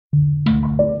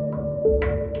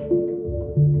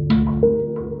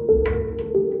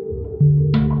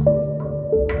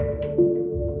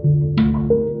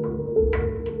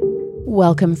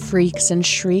Welcome, freaks and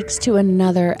shrieks, to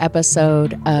another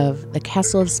episode of the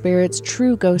Castle of Spirits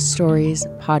True Ghost Stories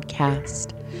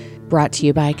podcast, brought to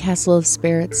you by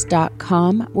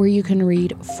castleofspirits.com, where you can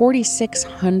read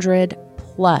 4,600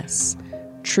 plus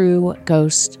true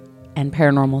ghost and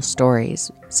paranormal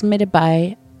stories submitted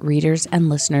by readers and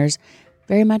listeners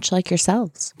very much like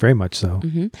yourselves. Very much so.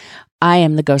 Mm-hmm. I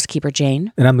am the Ghost Keeper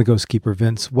Jane. And I'm the Ghost Keeper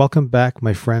Vince. Welcome back,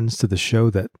 my friends, to the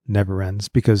show that never ends.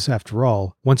 Because after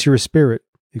all, once you're a spirit,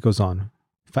 it goes on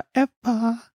forever.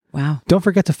 Wow. Don't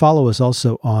forget to follow us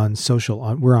also on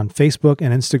social. We're on Facebook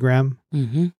and Instagram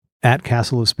at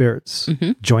Castle of Spirits.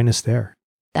 Join us there.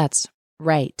 That's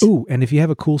right. Ooh, and if you have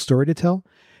a cool story to tell,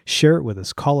 share it with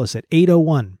us. Call us at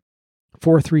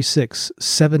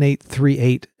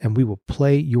 801-436-7838, and we will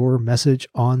play your message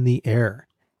on the air.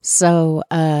 So,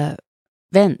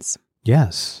 Vince.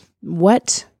 Yes.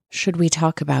 What should we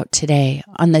talk about today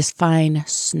on this fine,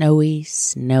 snowy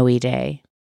day?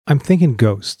 I'm thinking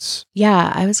ghosts.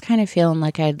 Yeah, I was kind of feeling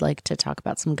like I'd like to talk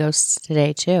about some ghosts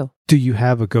today, too. Do you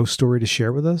have a ghost story to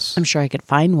share with us? I'm sure I could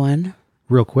find one.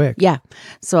 Real quick. Yeah.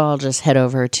 So I'll just head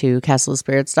over to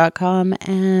castleofspirits.com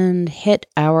and hit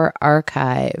our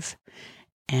archive.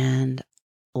 And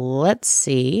let's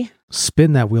see.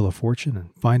 Spin that Wheel of Fortune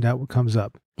and find out what comes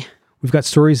up. We've got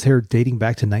stories here dating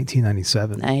back to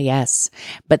 1997. Yes.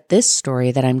 But this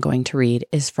story that I'm going to read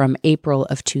is from April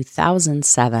of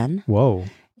 2007. Whoa.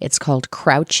 It's called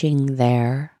Crouching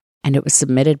There, and it was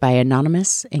submitted by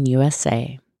Anonymous in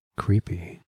USA.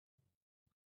 Creepy.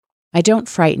 I don't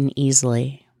frighten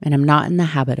easily, and I'm not in the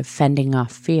habit of fending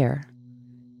off fear.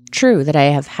 True that I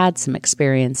have had some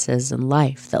experiences in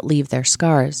life that leave their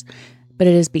scars, but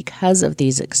it is because of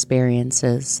these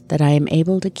experiences that I am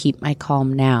able to keep my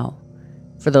calm now,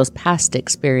 for those past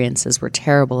experiences were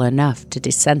terrible enough to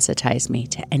desensitize me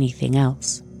to anything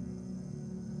else.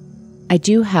 I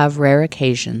do have rare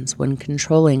occasions when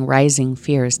controlling rising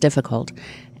fear is difficult,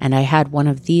 and I had one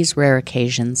of these rare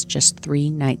occasions just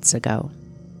 3 nights ago.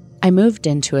 I moved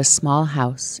into a small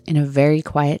house in a very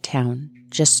quiet town,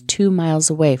 just 2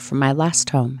 miles away from my last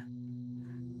home.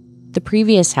 The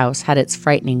previous house had its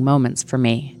frightening moments for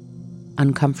me.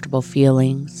 Uncomfortable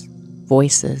feelings,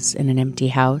 voices in an empty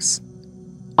house,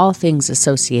 all things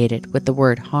associated with the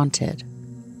word haunted.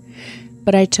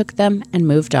 But I took them and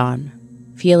moved on,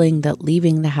 feeling that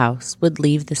leaving the house would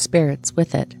leave the spirits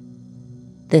with it.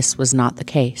 This was not the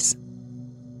case.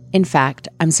 In fact,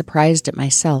 I'm surprised at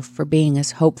myself for being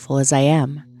as hopeful as I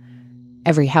am.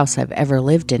 Every house I've ever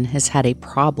lived in has had a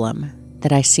problem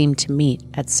that I seem to meet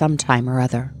at some time or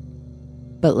other.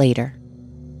 But later.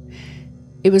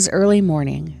 It was early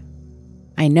morning.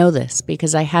 I know this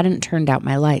because I hadn't turned out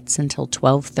my lights until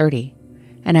 12:30,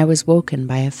 and I was woken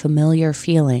by a familiar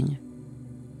feeling.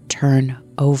 Turn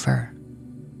over.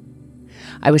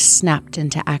 I was snapped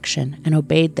into action and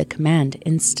obeyed the command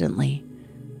instantly,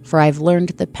 for I've learned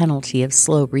the penalty of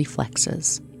slow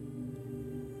reflexes.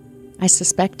 I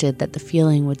suspected that the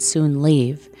feeling would soon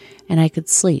leave and I could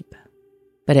sleep,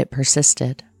 but it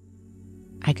persisted.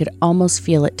 I could almost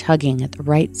feel it tugging at the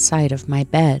right side of my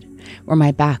bed where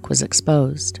my back was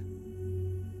exposed.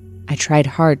 I tried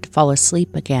hard to fall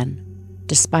asleep again,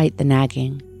 despite the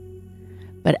nagging.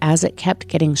 But as it kept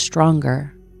getting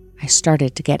stronger, I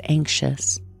started to get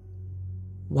anxious.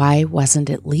 Why wasn't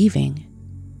it leaving?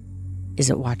 Is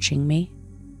it watching me?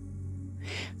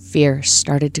 Fear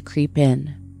started to creep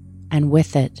in, and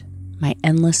with it, my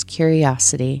endless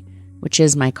curiosity, which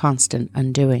is my constant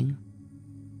undoing.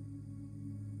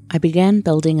 I began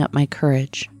building up my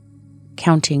courage,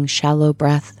 counting shallow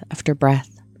breath after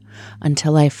breath,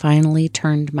 until I finally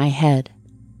turned my head,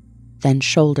 then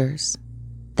shoulders,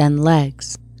 then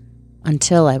legs,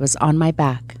 until I was on my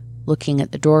back, looking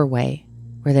at the doorway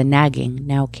where the nagging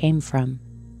now came from.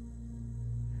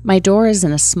 My door is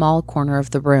in a small corner of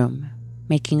the room,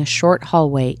 making a short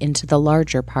hallway into the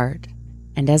larger part,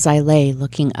 and as I lay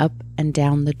looking up and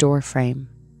down the door frame,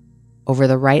 over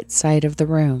the right side of the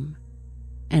room,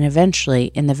 and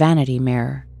eventually in the vanity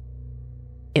mirror,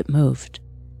 it moved.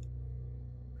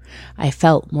 I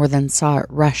felt more than saw it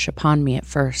rush upon me at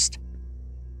first.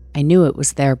 I knew it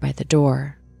was there by the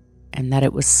door, and that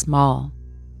it was small,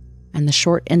 and the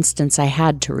short instance I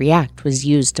had to react was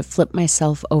used to flip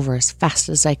myself over as fast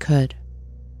as I could.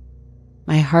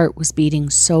 My heart was beating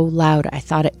so loud I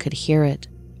thought it could hear it,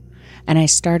 and I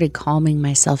started calming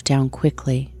myself down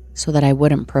quickly so that I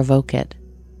wouldn't provoke it.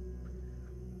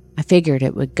 I figured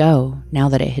it would go now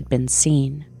that it had been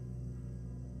seen.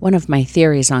 One of my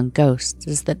theories on ghosts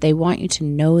is that they want you to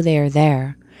know they are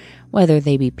there, whether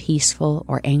they be peaceful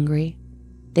or angry.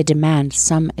 They demand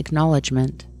some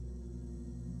acknowledgement.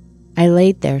 I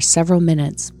laid there several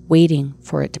minutes waiting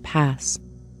for it to pass,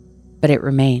 but it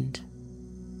remained.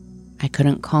 I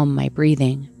couldn't calm my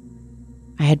breathing.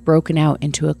 I had broken out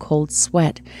into a cold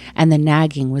sweat, and the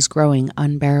nagging was growing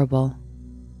unbearable.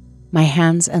 My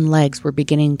hands and legs were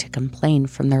beginning to complain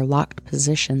from their locked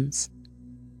positions.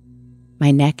 My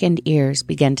neck and ears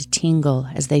began to tingle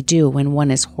as they do when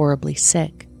one is horribly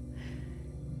sick.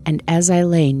 And as I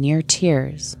lay near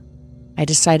tears, I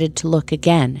decided to look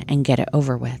again and get it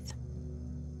over with.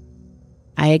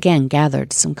 I again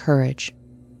gathered some courage.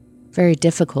 Very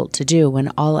difficult to do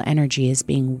when all energy is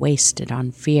being wasted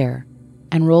on fear,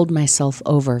 and rolled myself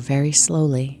over very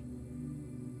slowly.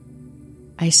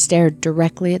 I stared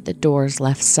directly at the door's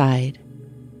left side,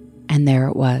 and there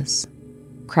it was,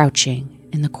 crouching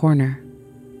in the corner.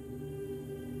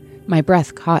 My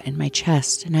breath caught in my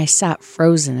chest, and I sat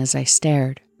frozen as I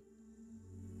stared.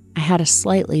 I had a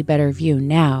slightly better view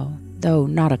now, though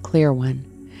not a clear one,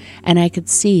 and I could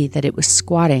see that it was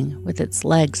squatting with its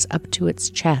legs up to its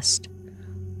chest,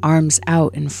 arms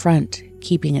out in front,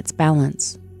 keeping its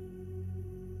balance.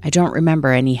 I don't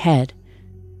remember any head.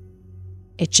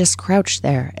 It just crouched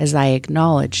there as I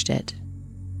acknowledged it,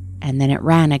 and then it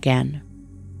ran again.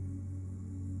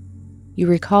 You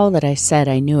recall that I said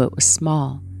I knew it was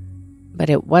small, but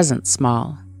it wasn't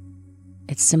small.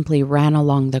 It simply ran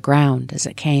along the ground as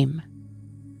it came.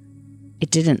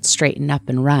 It didn't straighten up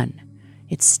and run.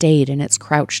 It stayed in its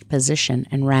crouched position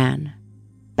and ran,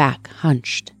 back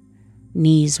hunched,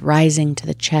 knees rising to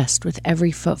the chest with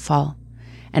every footfall,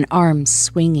 and arms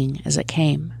swinging as it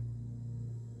came.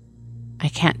 I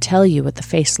can't tell you what the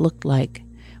face looked like,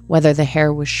 whether the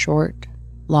hair was short,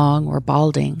 long, or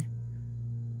balding,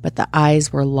 but the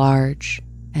eyes were large,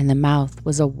 and the mouth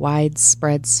was a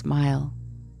widespread smile.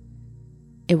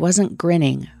 It wasn't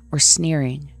grinning or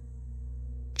sneering,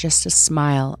 just a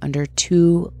smile under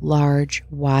two large,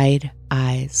 wide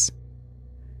eyes.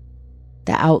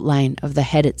 The outline of the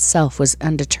head itself was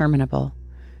undeterminable.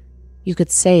 You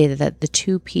could say that the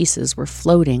two pieces were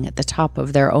floating at the top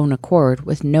of their own accord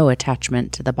with no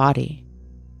attachment to the body.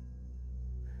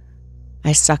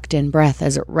 I sucked in breath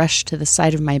as it rushed to the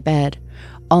side of my bed,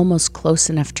 almost close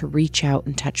enough to reach out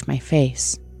and touch my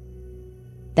face.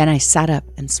 Then I sat up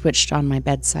and switched on my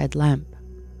bedside lamp.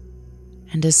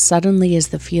 And as suddenly as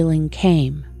the feeling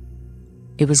came,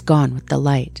 it was gone with the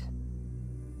light.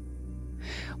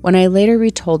 When I later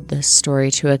retold this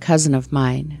story to a cousin of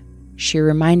mine, she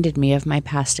reminded me of my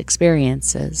past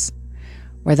experiences,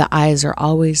 where the eyes are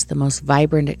always the most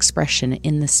vibrant expression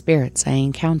in the spirits I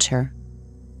encounter,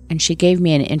 and she gave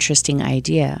me an interesting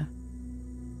idea,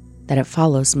 that it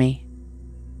follows me.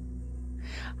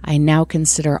 I now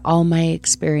consider all my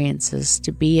experiences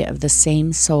to be of the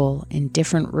same soul in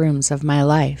different rooms of my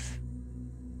life.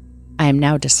 I am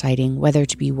now deciding whether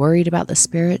to be worried about the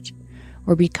spirit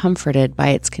or be comforted by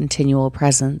its continual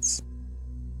presence.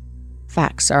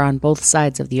 Facts are on both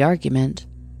sides of the argument.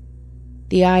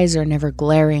 The eyes are never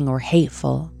glaring or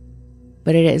hateful,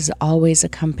 but it is always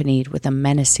accompanied with a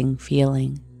menacing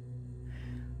feeling.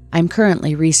 I'm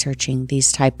currently researching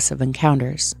these types of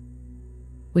encounters.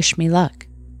 Wish me luck.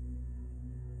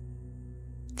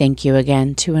 Thank you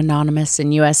again to Anonymous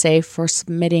in USA for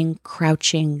submitting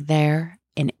Crouching There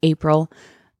in April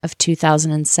of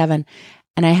 2007.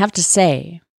 And I have to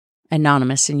say,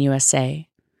 Anonymous in USA,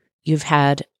 you've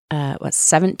had,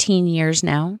 17 years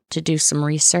now to do some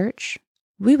research.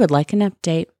 We would like an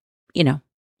update,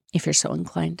 if you're so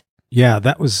inclined. Yeah,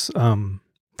 that was,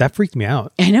 that freaked me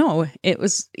out. I know. It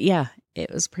was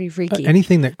pretty freaky.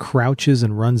 Anything that crouches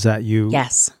and runs at you.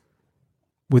 Yes.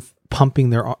 With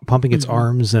pumping its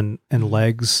arms and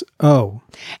legs. Oh.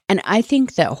 And I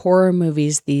think that horror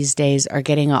movies these days are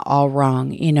getting it all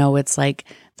wrong. It's like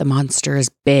the monster is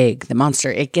big.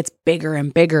 It gets bigger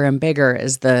and bigger and bigger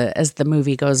as the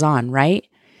movie goes on, right?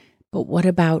 But what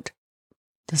about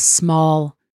the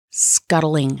small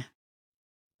scuttling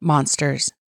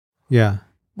monsters? Yeah.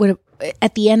 What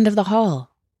at the end of the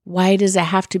hall? Why does it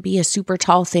have to be a super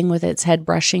tall thing with its head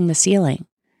brushing the ceiling?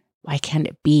 Why can't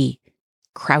it be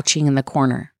crouching in the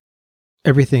corner?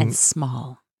 Everything and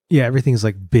small. Yeah, everything's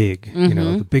like big.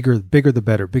 Mm-hmm. The bigger the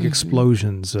better. Big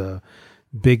explosions,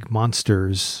 big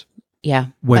monsters. Yeah.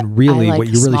 When really, what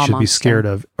you really should monster. be scared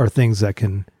of are things that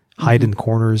can hide in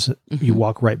corners. You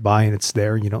walk right by and it's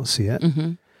there and you don't see it.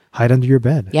 Hide under your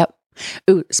bed. Yep.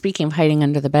 Ooh, speaking of hiding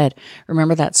under the bed,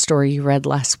 remember that story you read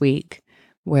last week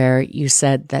where you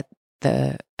said that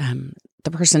the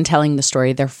person telling the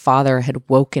story, their father had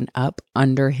woken up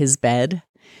under his bed?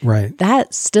 Right.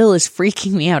 That still is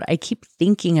freaking me out. I keep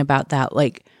thinking about that.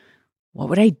 Like, what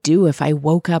would I do if I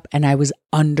woke up and I was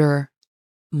under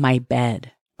my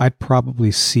bed? I'd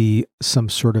probably see some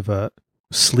sort of a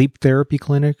sleep therapy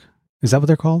clinic. Is that what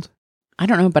they're called? I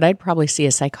don't know, but I'd probably see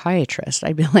a psychiatrist.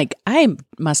 I'd be like, I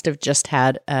must have just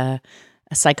had a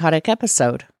psychotic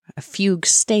episode, a fugue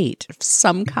state of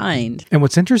some kind. And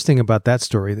what's interesting about that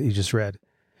story that you just read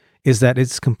is that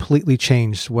it's completely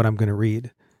changed what I'm going to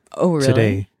read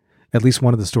today, at least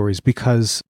one of the stories,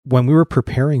 because when we were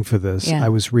preparing for this, I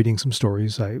was reading some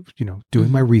stories,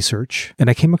 doing my research, and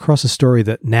I came across a story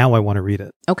that now I want to read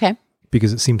it. Okay.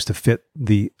 Because it seems to fit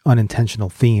the unintentional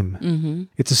theme. Mm-hmm.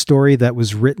 It's a story that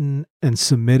was written and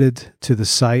submitted to the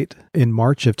site in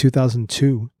March of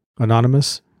 2002,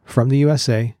 anonymous from the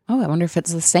USA. Oh, I wonder if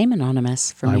it's the same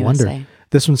anonymous from USA. Wonder.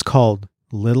 This one's called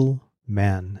Little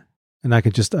Man. And I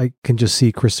can just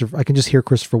hear Christopher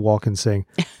Walken saying,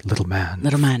 "Little man."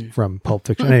 Little man. From Pulp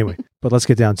Fiction. Anyway, but let's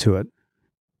get down to it.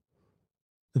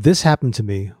 This happened to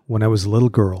me when I was a little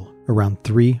girl, around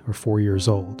 3 or 4 years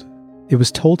old. It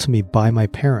was told to me by my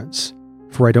parents,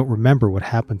 for I don't remember what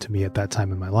happened to me at that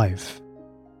time in my life.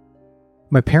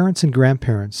 My parents and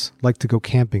grandparents liked to go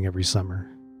camping every summer.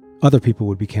 Other people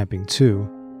would be camping too,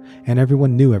 and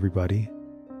everyone knew everybody.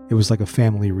 It was like a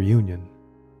family reunion.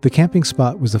 The camping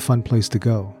spot was a fun place to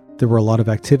go. There were a lot of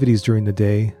activities during the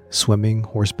day: swimming,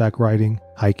 horseback riding,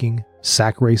 hiking,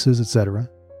 sack races, etc.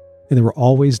 And there were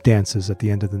always dances at the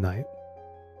end of the night.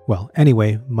 Well,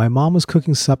 anyway, my mom was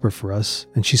cooking supper for us,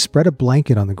 and she spread a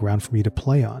blanket on the ground for me to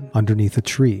play on underneath a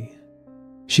tree.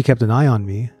 She kept an eye on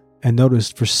me and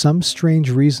noticed for some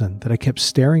strange reason that I kept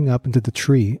staring up into the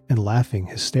tree and laughing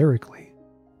hysterically.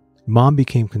 Mom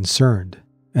became concerned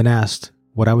and asked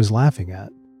what I was laughing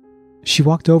at. She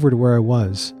walked over to where I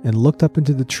was and looked up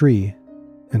into the tree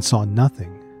and saw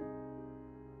nothing.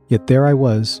 Yet there I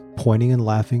was, pointing and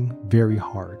laughing very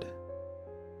hard.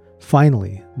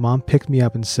 Finally, Mom picked me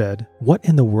up and said, "What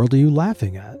in the world are you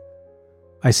laughing at?"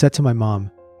 I said to my mom,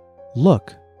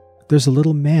 "Look, there's a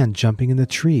little man jumping in the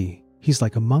tree. He's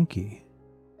like a monkey."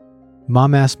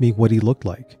 Mom asked me what he looked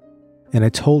like, and I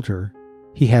told her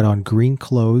he had on green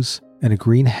clothes and a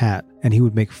green hat, and he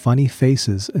would make funny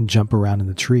faces and jump around in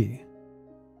the tree.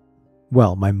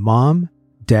 Well, my mom,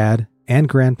 dad, and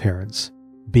grandparents,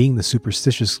 being the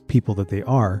superstitious people that they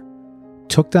are,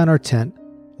 took down our tent,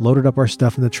 loaded up our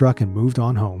stuff in the truck, and moved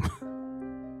on home.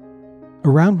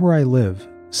 Around where I live,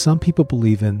 some people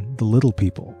believe in the little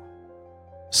people.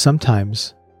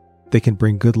 Sometimes they can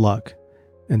bring good luck,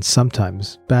 and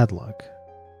sometimes bad luck.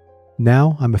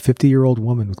 Now I'm a 50-year-old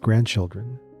woman with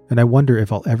grandchildren, and I wonder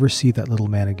if I'll ever see that little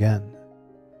man again.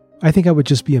 I think I would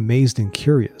just be amazed and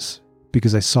curious,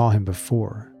 because I saw him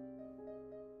before.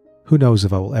 Who knows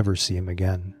if I will ever see him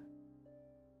again.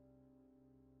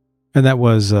 And that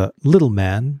was Little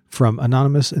Man from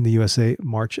Anonymous in the USA,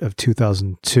 March of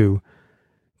 2002.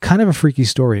 Kind of a freaky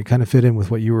story. It kind of fit in with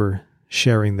what you were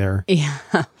sharing there. Yeah,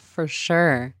 for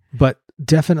sure. But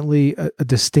definitely a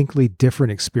distinctly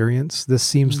different experience. This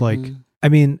seems like, I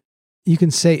mean, you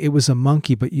can say it was a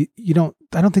monkey, but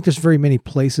I don't think there's very many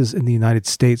places in the United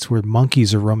States where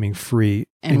monkeys are roaming free.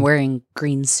 And wearing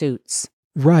green suits.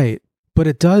 Right. But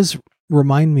it does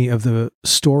remind me of the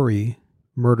story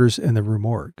Murders in the Rue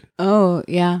Morgue. Oh,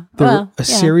 yeah. There were a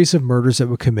series of murders that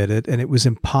were committed, and it was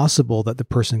impossible that the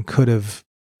person could have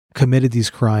committed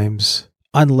these crimes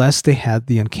unless they had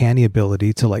the uncanny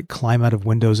ability to like climb out of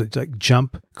windows, like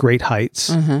jump great heights.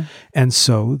 Mm-hmm. And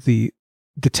so the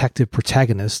detective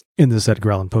protagonist in this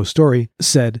Edgar Allan Poe story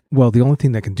said, well, the only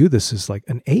thing that can do this is like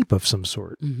an ape of some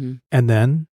sort. Mm-hmm. And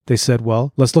then they said,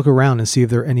 well, let's look around and see if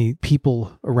there are any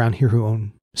people around here who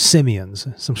own simians,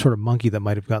 some sort of monkey that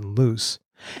might have gotten loose.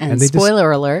 And they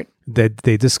spoiler alert.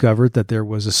 They discovered that there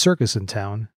was a circus in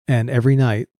town, and every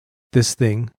night this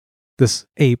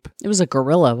ape. It was a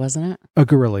gorilla, wasn't it? A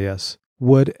gorilla, yes.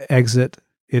 Would exit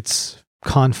its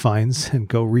confines and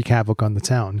go wreak havoc on the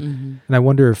town. Mm-hmm. And I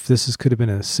wonder if could have been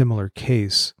a similar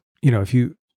case. You know, if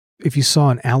you saw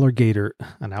an alligator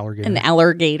in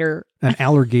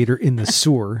the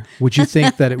sewer, would you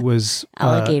think that it was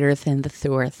alligator in the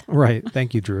sewer? Right.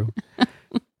 Thank you, Drew.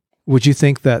 Would you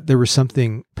think that there was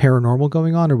something paranormal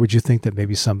going on, or would you think that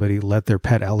maybe somebody let their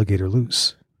pet alligator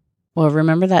loose? Well,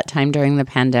 remember that time during the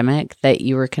pandemic that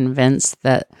you were convinced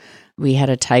that we had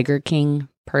a Tiger King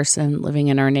person living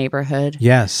in our neighborhood?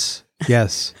 Yes.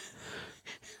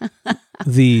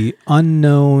 The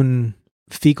unknown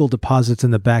fecal deposits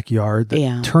in the backyard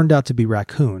that turned out to be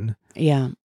raccoon. Yeah.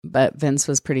 But Vince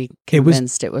was pretty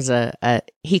convinced it was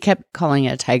he kept calling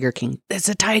it a Tiger King. It's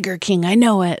a Tiger King. I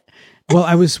know it. Well,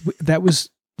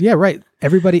 right.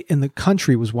 Everybody in the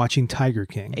country was watching Tiger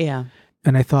King. Yeah.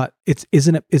 And I thought, is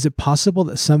it possible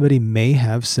that somebody may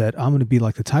have said, I'm going to be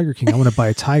like the Tiger King. I want to buy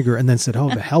a tiger, and then said, oh,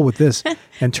 the hell with this,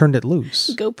 and turned it loose.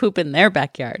 Go poop in their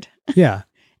backyard. Yeah.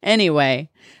 Anyway,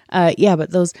 but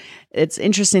it's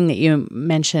interesting that you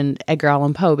mentioned Edgar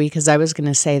Allan Poe, because I was going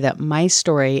to say that my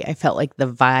story, I felt like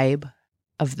the vibe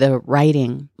of the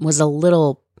writing was a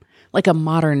little like a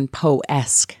modern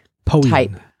Poe-esque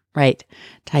type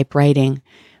writing.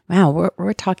 Wow,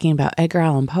 we're talking about Edgar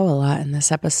Allan Poe a lot in this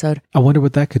episode. I wonder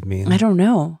what that could mean. I don't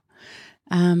know.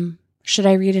 Should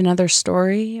I read another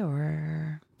story,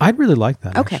 or? I'd really like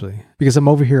that, actually, because I'm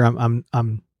over here.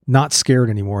 I'm not scared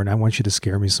anymore, and I want you to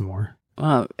scare me some more.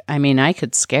 Well, I mean, I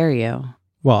could scare you.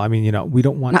 Well, I mean, we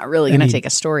don't want. Not really going to take a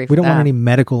story. We don't want any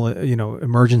medical,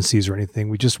 emergencies or anything.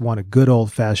 We just want a good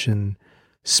old fashioned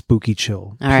spooky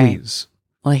chill. All please.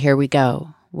 Right. Well, here we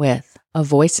go with A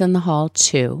Voice in the Hall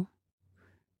 2.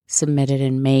 Submitted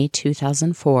in May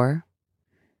 2004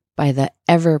 by the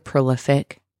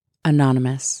ever-prolific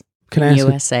Anonymous in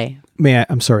USA.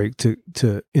 I'm sorry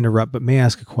to interrupt, but may I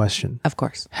ask a question? Of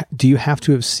course. Do you have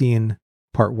to have seen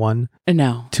part 1?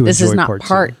 No. To this enjoy is not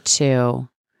part 2.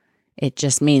 It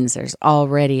just means there's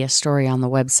already a story on the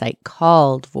website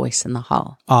called Voice in the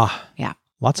Hall. Ah. Yeah.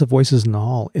 Lots of voices in the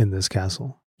hall in this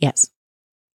castle. Yes.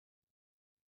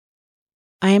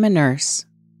 I am a nurse.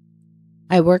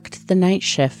 I worked the night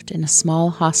shift in a small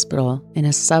hospital in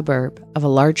a suburb of a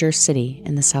larger city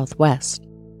in the Southwest.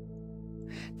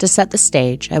 To set the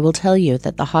stage, I will tell you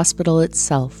that the hospital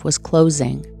itself was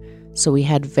closing, so we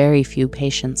had very few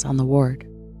patients on the ward.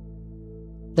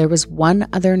 There was one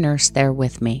other nurse there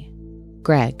with me,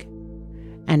 Greg,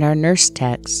 and our nurse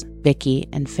techs, Vicky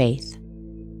and Faith.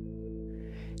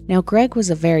 Now, Greg was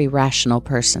a very rational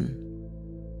person.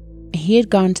 He had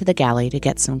gone to the galley to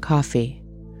get some coffee.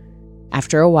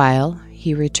 After a while,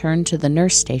 he returned to the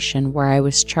nurse station where I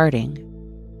was charting.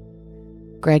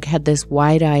 Greg had this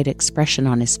wide-eyed expression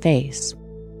on his face.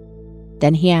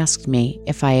 Then he asked me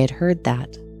if I had heard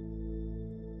that.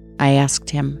 I asked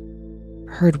him,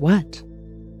 "Heard what?"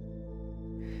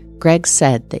 Greg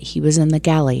said that he was in the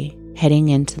galley, heading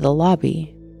into the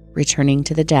lobby, returning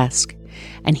to the desk,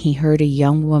 and he heard a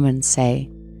young woman say,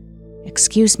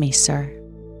 "Excuse me, sir.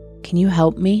 Can you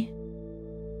help me?"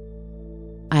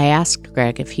 I asked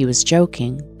Greg if he was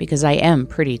joking, because I am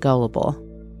pretty gullible,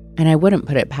 and I wouldn't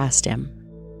put it past him.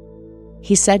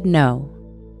 He said no,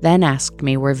 then asked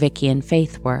me where Vicky and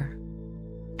Faith were.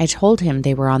 I told him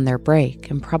they were on their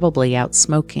break and probably out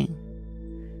smoking.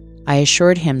 I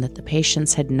assured him that the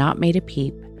patients had not made a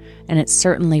peep, and it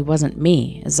certainly wasn't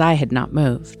me, as I had not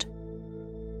moved.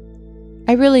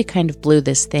 I really kind of blew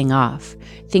this thing off,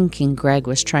 thinking Greg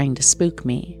was trying to spook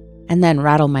me, and then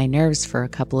rattle my nerves for a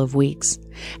couple of weeks,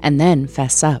 and then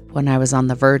fess up when I was on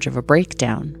the verge of a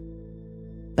breakdown.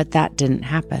 But that didn't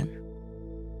happen.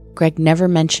 Greg never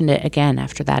mentioned it again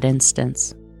after that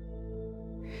instance.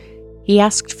 He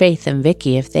asked Faith and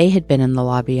Vicky if they had been in the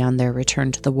lobby on their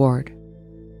return to the ward.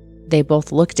 They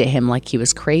both looked at him like he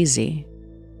was crazy.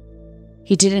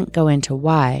 He didn't go into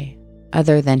why,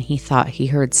 other than he thought he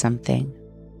heard something.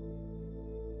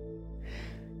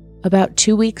 About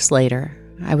 2 weeks later,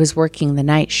 I was working the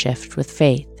night shift with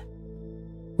Faith.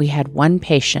 We had one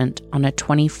patient on a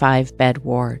 25-bed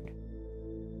ward.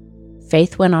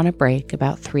 Faith went on a break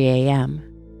about 3 a.m.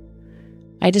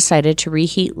 I decided to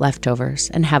reheat leftovers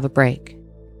and have a break.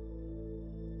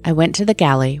 I went to the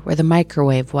galley where the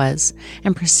microwave was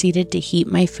and proceeded to heat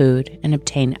my food and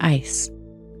obtain ice.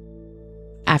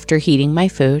 After heating my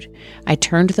food, I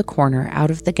turned the corner out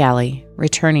of the galley,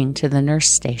 returning to the nurse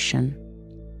station.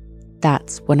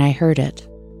 That's when I heard it.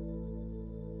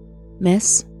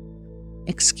 "Miss?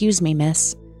 Excuse me,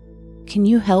 miss. Can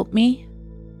you help me?"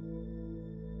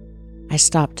 I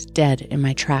stopped dead in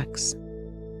my tracks.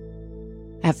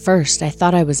 At first, I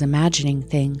thought I was imagining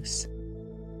things.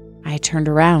 I turned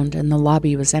around and the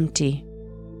lobby was empty.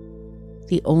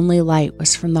 The only light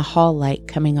was from the hall light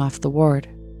coming off the ward.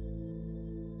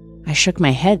 I shook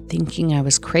my head thinking I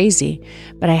was crazy,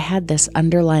 but I had this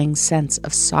underlying sense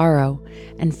of sorrow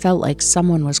and felt like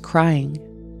someone was crying.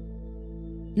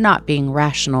 Not being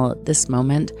rational at this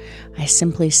moment, I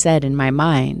simply said in my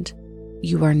mind,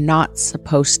 "You are not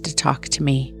supposed to talk to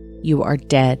me. You are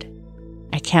dead.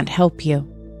 I can't help you.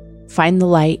 Find the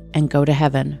light and go to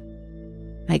heaven."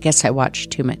 I guess I watched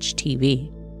too much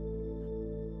TV.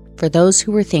 For those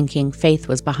who were thinking Faith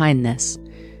was behind this,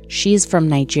 she is from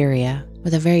Nigeria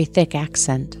with a very thick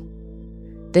accent.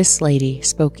 This lady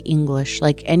spoke English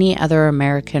like any other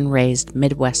American-raised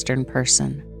Midwestern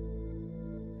person.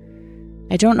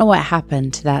 I don't know what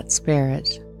happened to that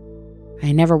spirit.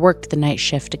 I never worked the night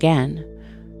shift again,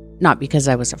 Not because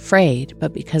I was afraid,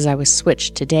 but because I was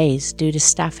switched to days due to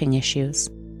staffing issues.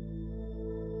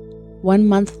 1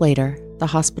 month later, the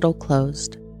hospital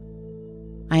closed.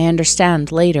 I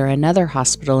understand later another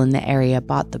hospital in the area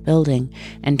bought the building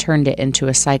and turned it into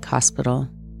a psych hospital.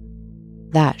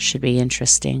 That should be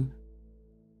interesting.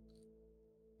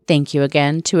 Thank you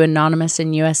again to Anonymous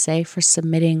in USA for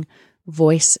submitting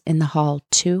Voice in the Hall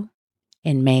 2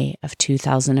 in May of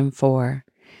 2004.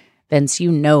 Vince,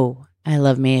 you know I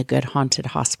love me a good haunted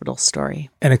hospital story.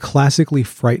 And a classically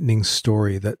frightening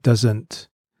story that doesn't...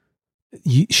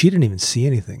 she didn't even see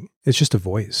anything. It's just a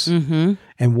voice. Mm-hmm.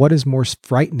 And what is more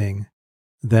frightening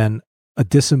than a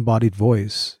disembodied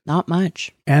voice? Not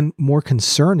much. And more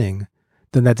concerning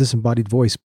than that disembodied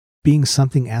voice being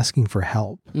something asking for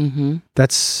help. Mm-hmm.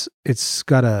 It's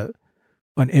got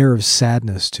an air of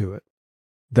sadness to it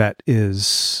that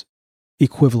is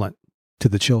equivalent to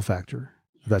the chill factor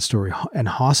of that story. And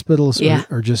hospitals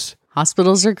are just...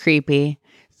 Hospitals are creepy.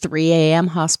 3 a.m.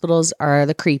 hospitals are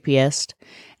the creepiest.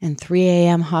 And 3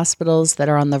 a.m. hospitals that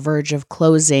are on the verge of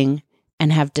closing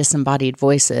and have disembodied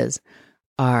voices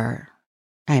are,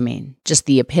 just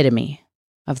the epitome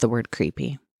of the word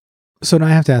creepy. So now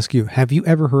I have to ask you, have you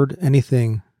ever heard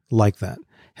anything like that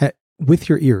with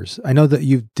your ears? I know that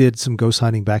you did some ghost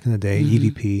hunting back in the day,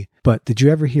 EVP, but did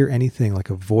you ever hear anything like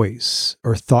a voice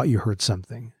or thought you heard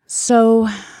something? So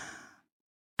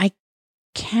I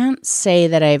can't say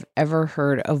that I've ever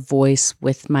heard a voice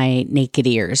with my naked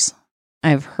ears.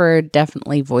 I've heard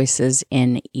definitely voices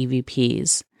in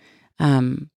EVPs,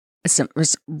 some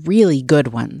really good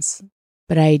ones.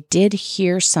 But I did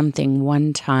hear something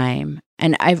one time,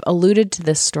 and I've alluded to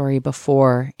this story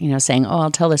before, saying,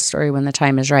 I'll tell this story when the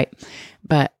time is right.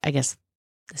 But I guess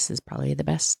this is probably the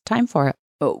best time for it.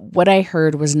 But what I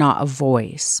heard was not a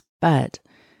voice,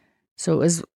 so it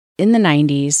was in the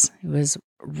 90s. It was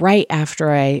right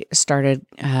after I started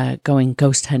going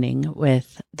ghost hunting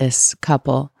with this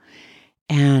couple.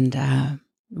 And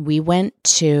we went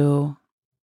to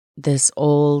this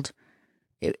old...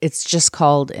 It's just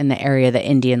called in the area the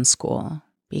Indian School,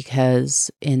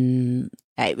 because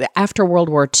after World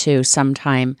War II,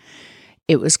 sometime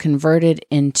it was converted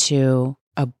into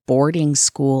a boarding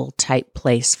school type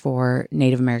place for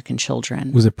Native American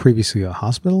children. Was it previously a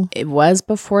hospital? It was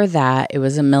before that. It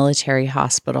was a military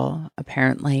hospital,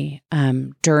 apparently,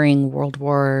 during World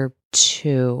War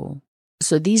II.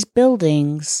 So these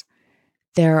buildings...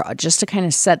 they're just to kind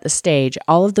of set the stage.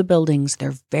 All of the buildings,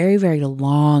 they're very, very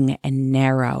long and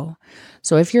narrow.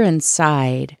 So if you're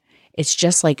inside, it's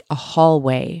just like a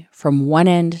hallway from one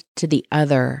end to the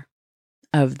other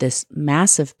of this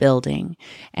massive building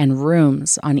and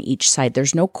rooms on each side.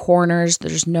 There's no corners.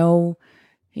 There's no,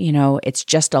 it's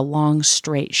just a long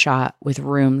straight shot with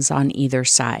rooms on either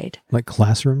side. Like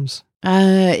classrooms?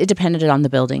 It depended on the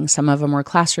building. Some of them were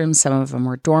classrooms, some of them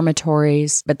were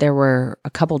dormitories, but there were a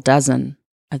couple dozen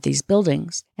of these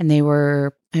buildings. And they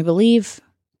were, I believe,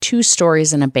 2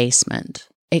 stories in a basement.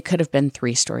 It could have been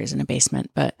 3 stories in a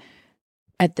basement. But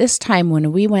at this time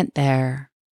when we went there,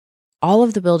 all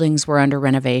of the buildings were under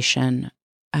renovation.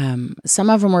 Some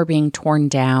of them were being torn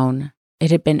down.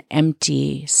 It had been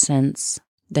empty since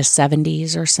the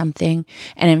 70s or something.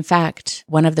 And in fact,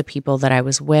 one of the people that I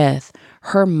was with,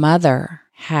 her mother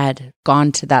had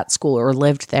gone to that school or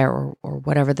lived there or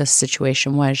whatever the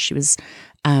situation was. She was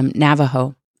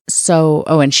Navajo. So,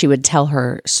 and she would tell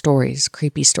her stories,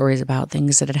 creepy stories about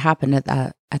things that had happened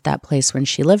at that place when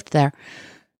she lived there.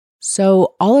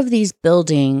 So all of these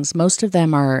buildings, most of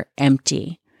them are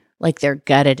empty, like they're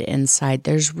gutted inside.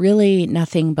 There's really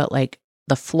nothing but like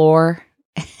the floor,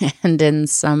 and in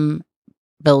some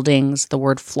buildings, the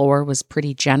word floor was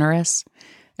pretty generous.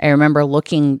 I remember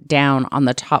looking down on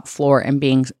the top floor and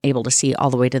being able to see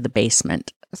all the way to the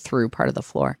basement through part of the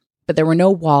floor. But there were no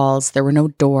walls, there were no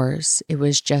doors. It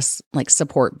was just like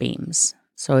support beams.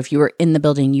 So if you were in the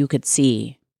building, you could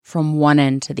see from one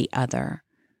end to the other.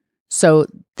 So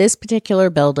this particular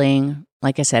building,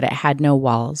 like I said, it had no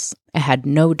walls. It had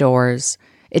no doors.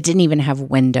 It didn't even have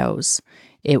windows.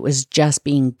 It was just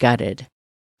being gutted.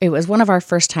 It was one of our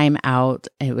first time out.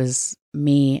 It was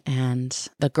me and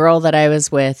the girl that I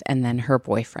was with and then her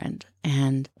boyfriend.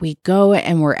 And we go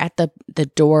and we're at the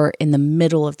door in the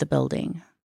middle of the building.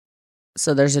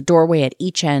 So there's a doorway at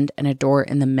each end and a door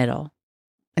in the middle.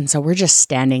 And so we're just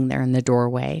standing there in the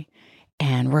doorway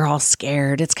and we're all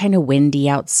scared. It's kind of windy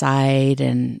outside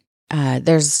and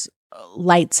there's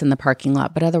lights in the parking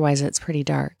lot, but otherwise it's pretty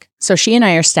dark. So she and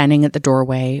I are standing at the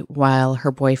doorway while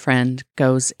her boyfriend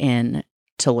goes in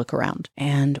to look around.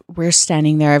 And we're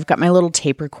standing there. I've got my little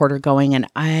tape recorder going and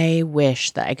I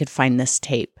wish that I could find this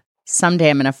tape someday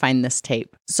I'm going to find this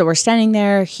tape. So we're standing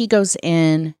there. He goes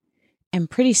in, and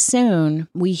pretty soon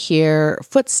we hear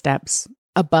footsteps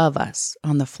above us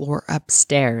on the floor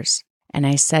upstairs. And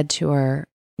I said to her,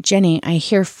 Jenny, I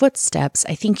hear footsteps.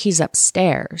 I think he's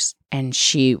upstairs. And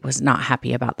she was not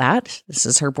happy about that. This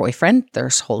is her boyfriend.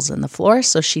 There's holes in the floor.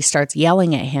 So she starts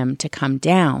yelling at him to come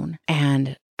down.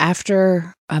 And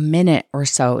after a minute or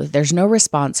so, there's no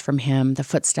response from him. The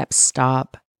footsteps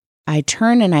stop. I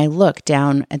turn and I look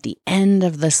down at the end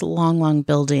of this long, long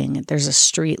building. There's a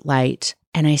street light,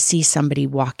 and I see somebody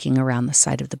walking around the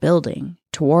side of the building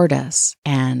toward us.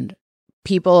 And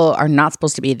people are not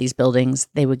supposed to be at these buildings.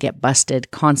 They would get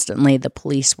busted constantly. The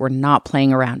police were not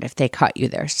playing around if they caught you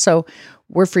there. So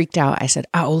we're freaked out. I said,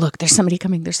 oh, look, there's somebody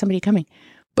coming. There's somebody coming.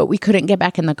 But we couldn't get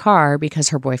back in the car because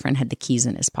her boyfriend had the keys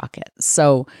in his pocket.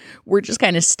 So we're just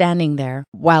kind of standing there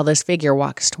while this figure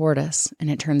walks toward us. And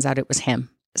it turns out it was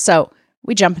him. So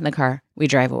we jump in the car. We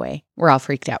drive away. We're all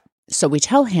freaked out. So we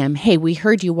tell him, hey, we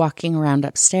heard you walking around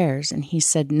upstairs. And he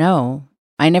said, no,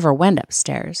 I never went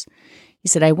upstairs. He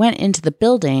said, I went into the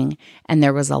building and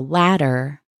there was a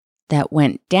ladder that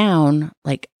went down,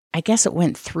 like, I guess it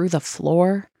went through the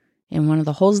floor in one of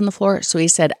the holes in the floor. So he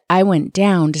said, I went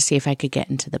down to see if I could get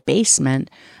into the basement,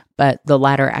 but the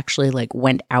ladder actually like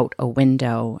went out a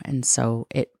window. And so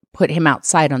it put him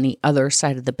outside on the other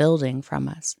side of the building from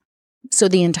us. So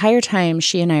the entire time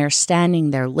she and I are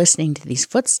standing there listening to these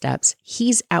footsteps,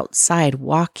 he's outside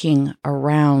walking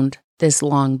around this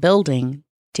long building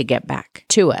to get back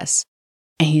to us.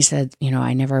 And he said,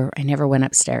 I never went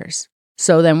upstairs.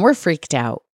 So then we're freaked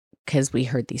out because we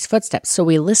heard these footsteps. So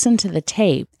we listened to the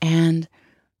tape, and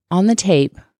on the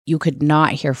tape, you could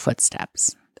not hear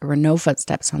footsteps. There were no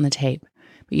footsteps on the tape,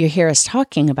 but you hear us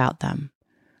talking about them.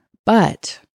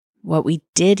 But what we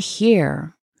did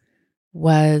hear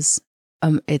was,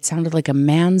 it sounded like a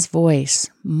man's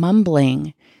voice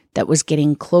mumbling that was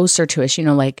getting closer to us,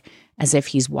 like as if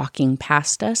he's walking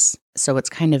past us. So it's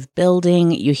kind of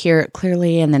building, you hear it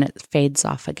clearly, and then it fades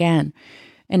off again.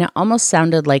 And it almost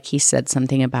sounded like he said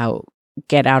something about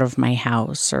get out of my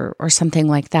house or something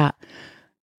like that.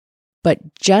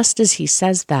 But just as he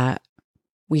says that,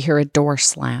 we hear a door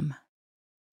slam.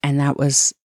 And that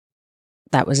was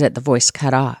it. The voice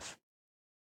cut off.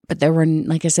 But there were,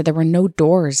 like I said, there were no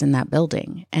doors in that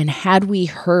building. And had we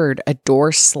heard a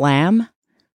door slam,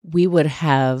 we would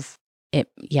have it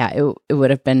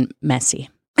would have been messy.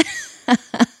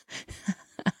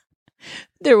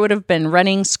 There would have been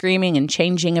running, screaming, and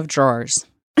changing of drawers.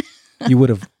 You would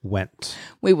have went.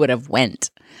 We would have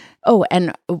went. Oh,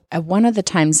 and one of the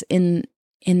times in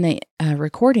the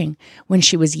recording, when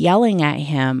she was yelling at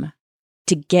him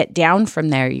to get down from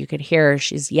there, you could hear her,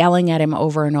 she's yelling at him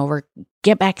over and over,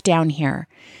 get back down here.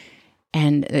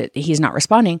 And he's not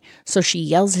responding. So she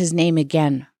yells his name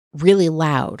again, really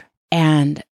loud.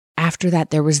 And after that,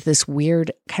 there was this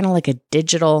weird, kind of like a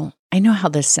digital, I know how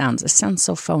this sounds. It sounds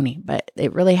so phony, but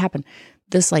it really happened.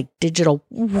 This like digital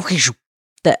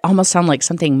that almost sounded like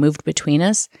something moved between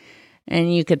us.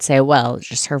 And you could say, well,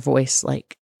 just her voice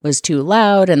like was too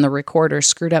loud and the recorder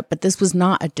screwed up. But this was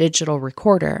not a digital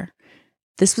recorder.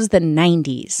 This was the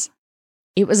 90s.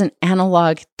 It was an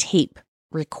analog tape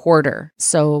recorder.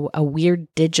 So a weird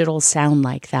digital sound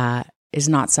like that is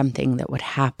not something that would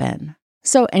happen.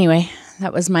 So anyway,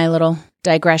 that was my little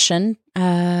digression.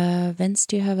 Vince,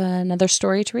 do you have another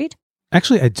story to read?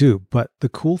 Actually, I do. But the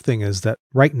cool thing is that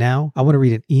right now, I want to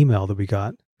read an email that we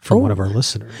got from one of our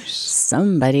listeners.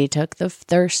 Somebody took the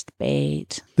thirst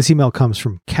bait. This email comes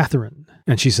from Catherine,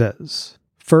 and she says,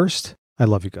 first, I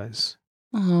love you guys.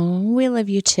 Oh, we love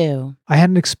you too. I had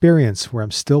an experience where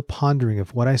I'm still pondering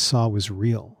if what I saw was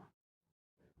real.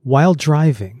 While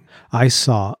driving, I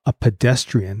saw a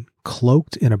pedestrian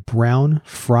cloaked in a brown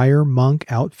friar monk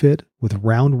outfit with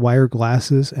round wire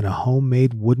glasses and a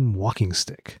homemade wooden walking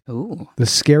stick. Ooh. The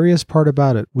scariest part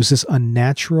about it was this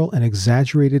unnatural and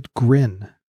exaggerated grin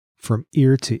from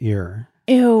ear to ear.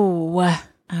 Ew, I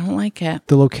don't like it.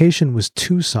 The location was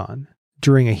Tucson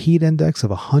during a heat index of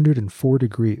 104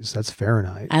 degrees. That's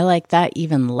Fahrenheit. I like that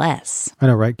even less. I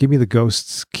know, right? Give me the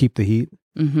ghosts, keep the heat.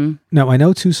 Mm-hmm. Now, I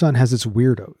know Tucson has its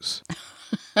weirdos.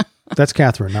 That's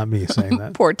Catherine, not me saying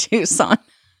that. Poor Tucson.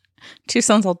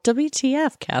 Tucson's all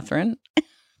WTF, Catherine.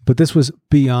 But this was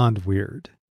beyond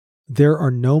weird. There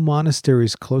are no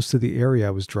monasteries close to the area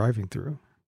I was driving through.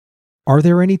 Are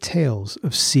there any tales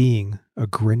of seeing a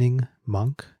grinning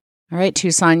monk? All right,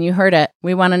 Tucson, you heard it.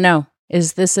 We want to know.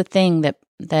 Is this a thing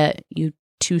that you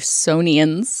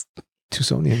Tucsonians?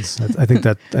 I think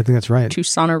that's right.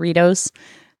 Tucsoneritos.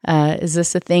 Is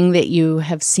this a thing that you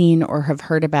have seen or have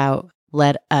heard about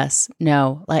let us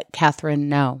know. Let Catherine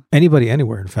know. Anybody,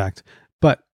 anywhere, in fact.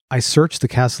 But I searched the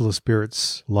Castle of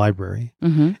Spirits library,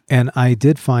 and I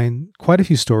did find quite a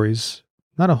few stories,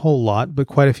 not a whole lot, but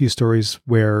quite a few stories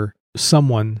where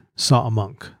someone saw a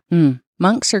monk.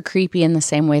 Monks are creepy in the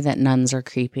same way that nuns are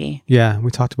creepy. Yeah,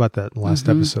 we talked about that in the last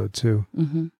episode too.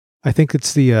 I think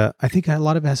it's I think a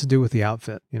lot of it has to do with the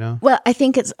outfit, you know? Well, I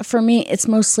think for me, it's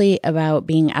mostly about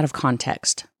being out of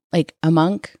context. Like a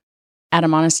monk at a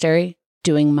monastery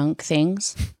doing monk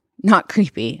things, not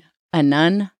creepy. A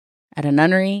nun at a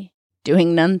nunnery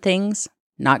doing nun things,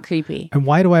 not creepy. And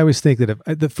why do I always think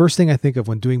that the first thing I think of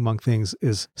when doing monk things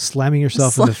is slamming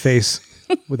yourself in the face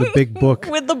with a big book.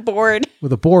 With a board.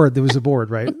 With a board. There was a board,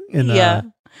 right? Yeah.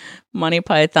 Monty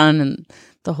Python and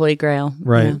the Holy Grail.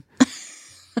 Right. Yeah.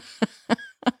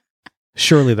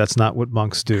 Surely that's not what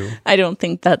monks do. I don't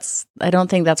think that's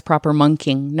proper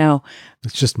monking. No.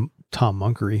 It's just Tom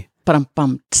monkery.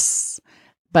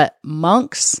 But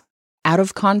monks out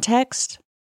of context,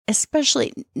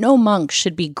 especially no monk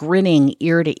should be grinning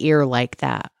ear to ear like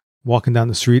that. Walking down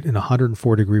the street in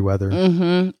 104-degree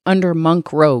weather. Under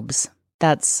monk robes.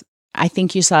 I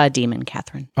think you saw a demon,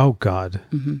 Catherine. Oh, God.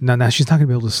 Now she's not going to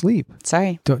be able to sleep.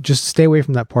 Sorry. Just stay away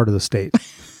from that part of the state.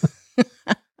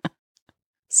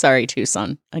 Sorry,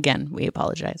 Tucson. Again, we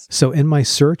apologize. So in my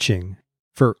searching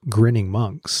for grinning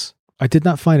monks, I did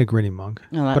not find a grinning monk.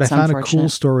 Oh, that's but I found a cool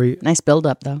story. Nice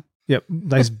build-up, though. Yep.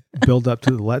 Nice build-up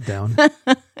to the letdown.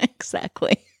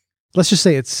 Exactly. Let's just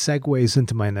say it segues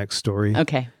into my next story.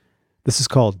 Okay. This is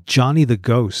called Johnny the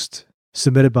Ghost,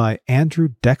 submitted by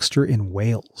Andrew Dexter in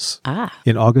Wales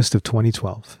in August of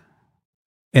 2012.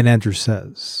 And Andrew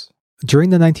says,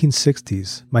 during the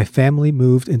 1960s, my family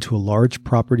moved into a large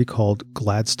property called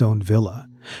Gladstone Villa,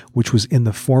 which was in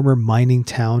the former mining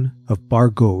town of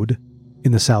Bargode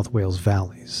in the South Wales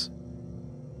Valleys.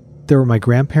 There were my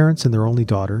grandparents and their only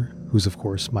daughter, who's of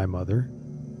course my mother.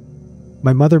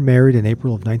 My mother married in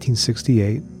April of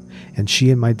 1968, and she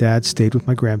and my dad stayed with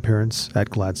my grandparents at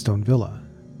Gladstone Villa.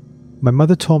 My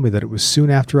mother told me that it was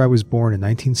soon after I was born in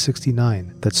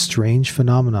 1969 that strange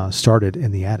phenomena started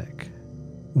in the attic.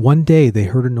 One day they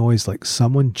heard a noise like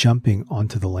someone jumping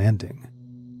onto the landing.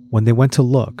 When they went to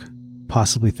look,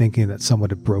 possibly thinking that someone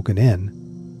had broken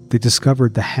in, they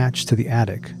discovered the hatch to the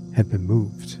attic had been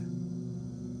moved.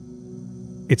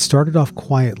 It started off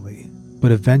quietly,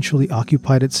 but eventually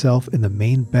occupied itself in the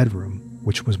main bedroom,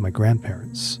 which was my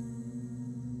grandparents'.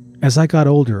 As I got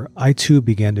older, I too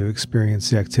began to experience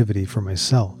the activity for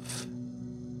myself.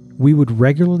 We would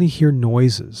regularly hear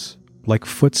noises, like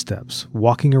footsteps,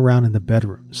 walking around in the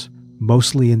bedrooms,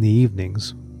 mostly in the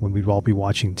evenings when we'd all be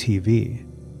watching TV.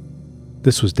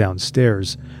 This was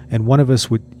downstairs, and one of us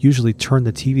would usually turn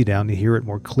the TV down to hear it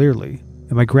more clearly,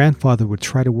 and my grandfather would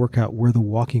try to work out where the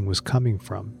walking was coming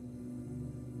from.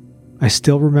 I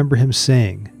still remember him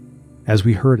saying, as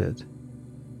we heard it,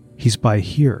 "He's by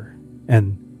here,"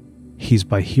 and "He's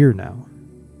by here now."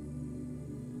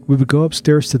 We would go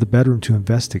upstairs to the bedroom to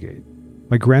investigate.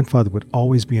 My grandfather would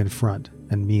always be in front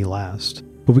and me last,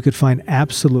 but we could find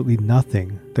absolutely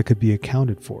nothing that could be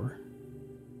accounted for.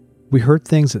 We heard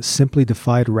things that simply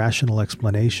defied rational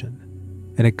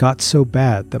explanation, and it got so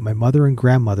bad that my mother and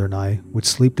grandmother and I would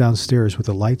sleep downstairs with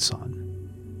the lights on.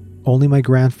 Only my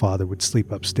grandfather would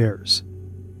sleep upstairs.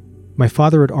 My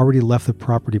father had already left the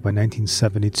property by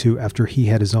 1972 after he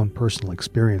had his own personal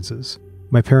experiences.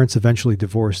 My parents eventually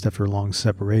divorced after a long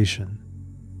separation.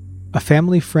 A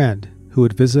family friend who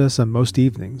would visit us on most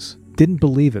evenings didn't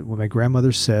believe it when my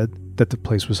grandmother said that the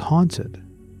place was haunted.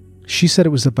 She said it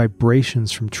was the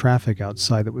vibrations from traffic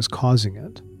outside that was causing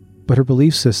it, but her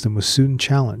belief system was soon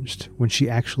challenged when she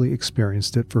actually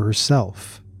experienced it for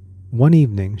herself. One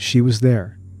evening, she was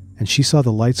there, and she saw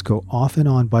the lights go off and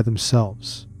on by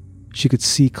themselves. She could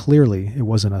see clearly it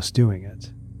wasn't us doing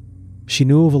it. She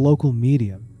knew of a local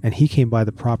medium, and he came by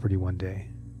the property one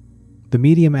day. The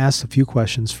medium asked a few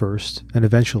questions first, and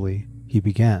eventually, he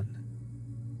began.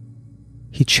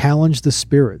 He challenged the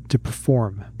spirit to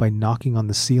perform by knocking on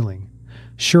the ceiling.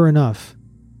 Sure enough,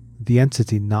 the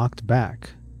entity knocked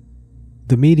back.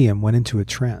 The medium went into a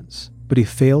trance, but he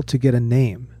failed to get a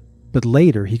name. But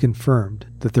later he confirmed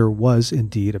that there was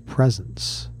indeed a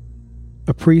presence.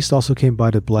 A priest also came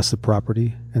by to bless the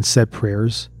property and said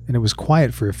prayers, and it was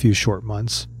quiet for a few short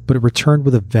months, but it returned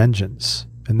with a vengeance,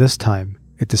 and this time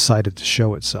it decided to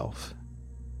show itself.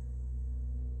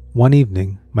 One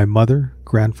evening, my mother,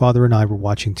 grandfather, and I were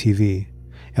watching TV,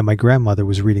 and my grandmother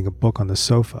was reading a book on the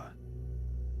sofa.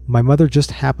 My mother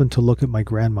just happened to look at my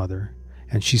grandmother,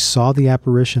 and she saw the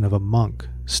apparition of a monk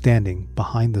standing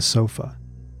behind the sofa.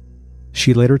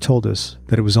 She later told us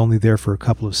that it was only there for a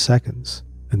couple of seconds,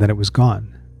 and then it was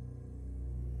gone.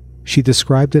 She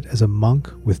described it as a monk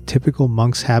with typical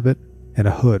monk's habit and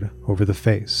a hood over the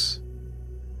face.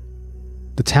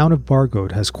 The town of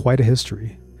Bargoed has quite a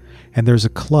history, and there's a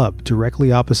club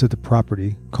directly opposite the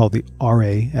property called the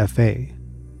RAFA.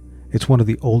 It's one of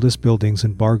the oldest buildings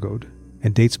in Bargoed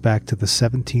and dates back to the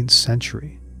 17th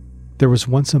century. There was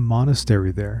once a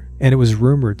monastery there, and it was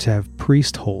rumored to have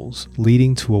priest holes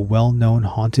leading to a well-known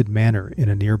haunted manor in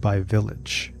a nearby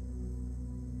village.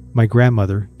 My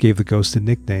grandmother gave the ghost a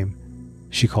nickname.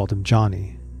 She called him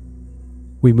Johnny.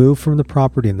 We moved from the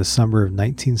property in the summer of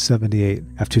 1978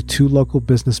 after 2 local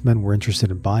businessmen were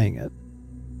interested in buying it.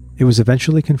 It was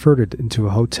eventually converted into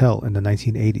a hotel in the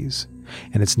 1980s,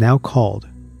 and it's now called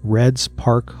Red's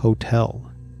Park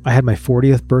Hotel. I had my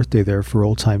 40th birthday there for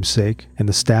old time's sake, and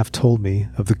the staff told me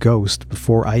of the ghost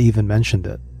before I even mentioned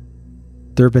it.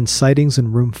 There have been sightings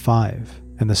in room 5,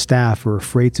 and the staff are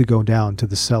afraid to go down to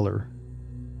the cellar.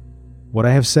 What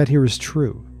I have said here is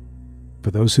true.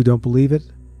 For those who don't believe it,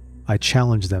 I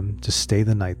challenge them to stay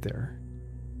the night there.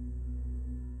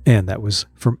 And that was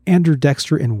from Andrew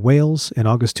Dexter in Wales in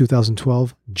August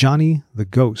 2012, Johnny the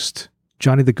Ghost.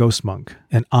 Johnny the Ghost Monk.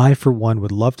 And I, for one,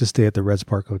 would love to stay at the Red's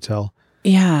Park Hotel.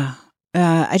 Yeah.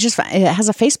 It has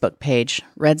a Facebook page,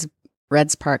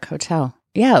 Red's Park Hotel.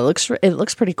 Yeah, it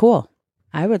looks pretty cool.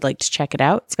 I would like to check it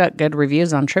out. It's got good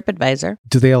reviews on TripAdvisor.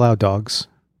 Do they allow dogs?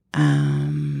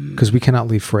 Because we cannot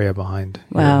leave Freya behind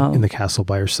in the castle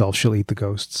by herself. She'll eat the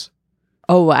ghosts.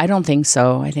 Oh, I don't think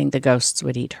so. I think the ghosts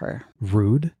would eat her.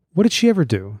 Rude. What did she ever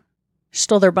do?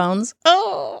 Stole their bones.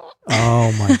 Oh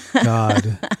my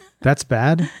God. That's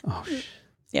bad? Oh,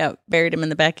 yeah, buried him in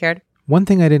the backyard. One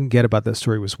thing I didn't get about that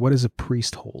story was, what is a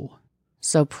priest hole?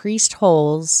 So priest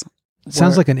holes...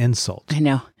 Sounds like an insult. I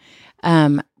know.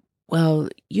 Well,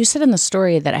 you said in the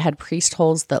story that it had priest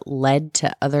holes that led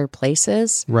to other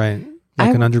places. Right.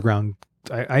 Like an underground...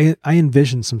 I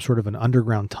envisioned some sort of an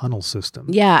underground tunnel system.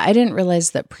 Yeah, I didn't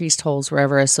realize that priest holes were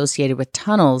ever associated with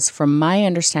tunnels. From my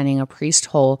understanding, a priest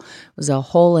hole was a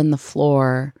hole in the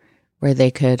floor where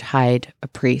they could hide a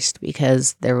priest,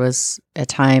 because there was a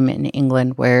time in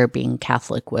England where being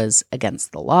Catholic was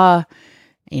against the law.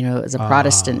 You know, it was a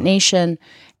Protestant nation.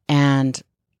 And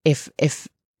if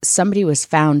somebody was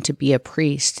found to be a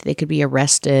priest, they could be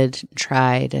arrested,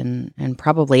 tried, and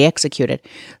probably executed.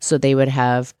 So they would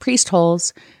have priest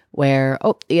holes where,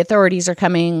 the authorities are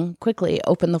coming, quickly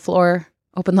open the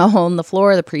hole in the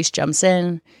floor, the priest jumps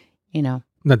in, you know.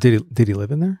 Now, did he live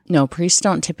in there? No, priests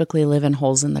don't typically live in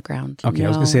holes in the ground. Okay, no, I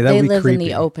was going to say, that would be creepy. They live in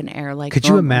the open air Could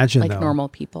you imagine, like normal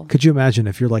people. Could you imagine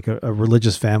if you're like a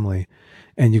religious family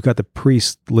and you've got the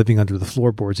priest living under the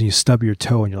floorboards and you stub your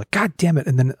toe and you're like, God damn it.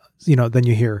 And then, then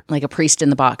you hear. Like a priest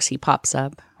in the box, he pops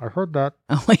up. I heard that.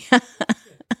 Oh, yeah.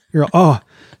 You're like, oh,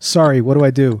 sorry, what do I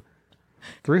do?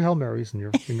 3 Hail Marys and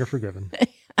you're forgiven.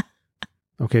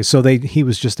 Okay, so he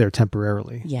was just there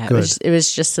temporarily. Yeah, Good. It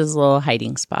was just his little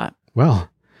hiding spot. Well,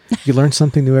 you learn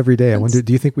something new every day. I wonder,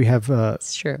 do you think we have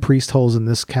priest holes in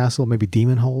this castle? Maybe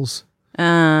demon holes?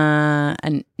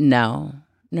 And no.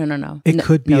 It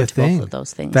could be a thing. Both of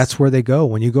those things. That's where they go.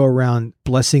 When you go around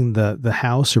blessing the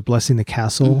house or blessing the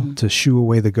castle to shoo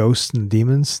away the ghosts and the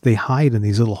demons, they hide in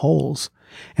these little holes.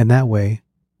 And that way,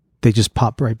 they just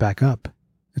pop right back up.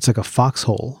 It's like a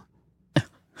foxhole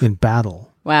in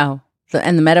battle. Wow.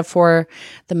 And the metaphor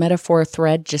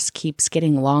thread just keeps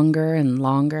getting longer and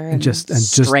longer and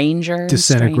stranger.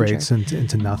 Disintegrates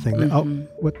into nothing.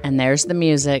 Mm-hmm. And there's the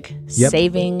music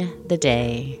saving the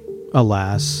day.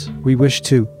 Alas, we wish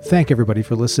to thank everybody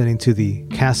for listening to the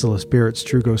Castle of Spirits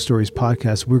True Ghost Stories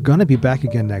podcast. We're going to be back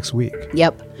again next week.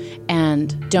 Yep.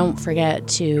 And don't forget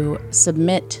to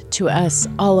submit to us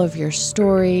all of your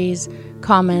stories,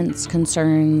 comments,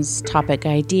 concerns, topic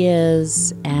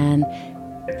ideas, and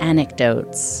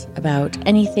anecdotes about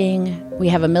anything. We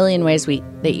have a million ways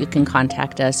that you can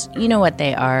contact us. You know what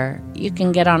they are. You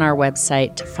can get on our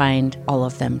website to find all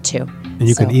of them too. And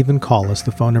you can even call us.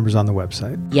 The phone number's on the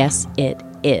website. Yes, it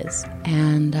is.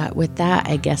 And with that,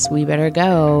 I guess we better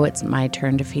go. It's my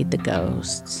turn to feed the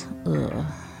ghosts. Ugh.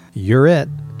 You're it,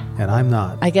 and I'm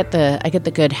not. I get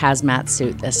the good hazmat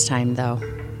suit this time, though.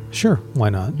 Sure, why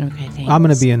not? Okay, thanks. I'm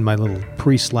going to be in my little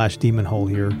priest/demon hole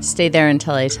here. Stay there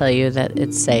until I tell you that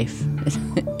it's safe.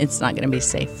 It's not going to be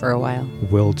safe for a while.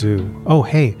 Will do. Oh,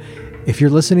 hey, if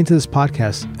you're listening to this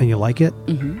podcast and you like it,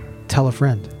 tell a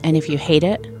friend. And if you hate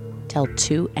it, tell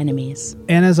 2 enemies.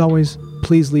 And as always,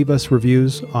 please leave us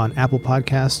reviews on Apple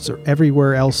Podcasts or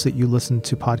everywhere else that you listen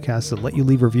to podcasts that let you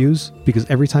leave reviews, because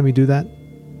every time you do that,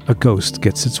 a ghost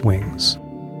gets its wings.